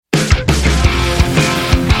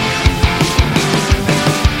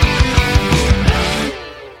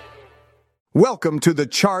Welcome to the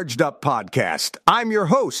Charged Up Podcast. I'm your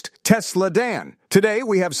host, Tesla Dan. Today,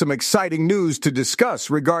 we have some exciting news to discuss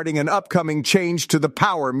regarding an upcoming change to the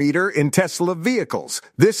power meter in Tesla vehicles.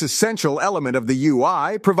 This essential element of the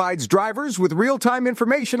UI provides drivers with real-time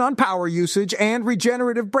information on power usage and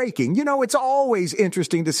regenerative braking. You know, it's always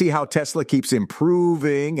interesting to see how Tesla keeps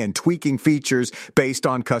improving and tweaking features based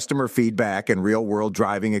on customer feedback and real-world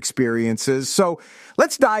driving experiences. So,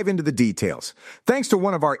 let's dive into the details. Thanks to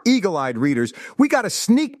one of our eagle-eyed readers, we got a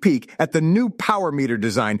sneak peek at the new power meter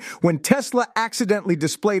design when Tesla accidentally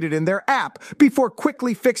displayed it in their app before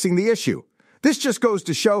quickly fixing the issue. This just goes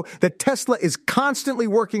to show that Tesla is constantly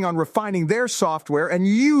working on refining their software and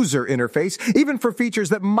user interface, even for features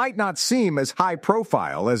that might not seem as high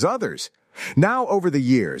profile as others. Now, over the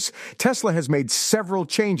years, Tesla has made several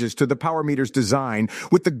changes to the power meter's design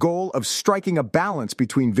with the goal of striking a balance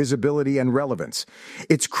between visibility and relevance.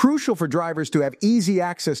 It's crucial for drivers to have easy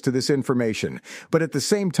access to this information, but at the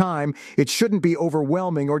same time, it shouldn't be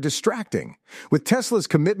overwhelming or distracting. With Tesla's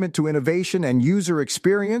commitment to innovation and user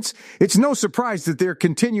experience, it's no surprise that they're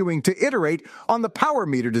continuing to iterate on the power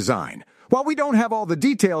meter design. While we don't have all the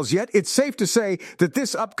details yet, it's safe to say that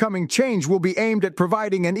this upcoming change will be aimed at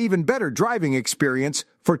providing an even better driving experience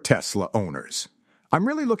for Tesla owners. I'm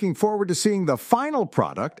really looking forward to seeing the final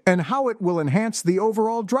product and how it will enhance the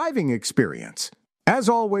overall driving experience. As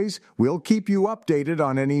always, we'll keep you updated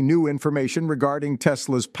on any new information regarding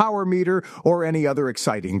Tesla's power meter or any other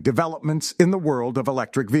exciting developments in the world of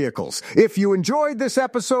electric vehicles. If you enjoyed this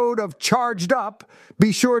episode of Charged Up,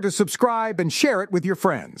 be sure to subscribe and share it with your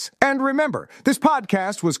friends. And remember, this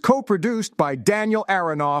podcast was co-produced by Daniel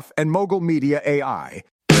Aharonoff and Mogul Media AI.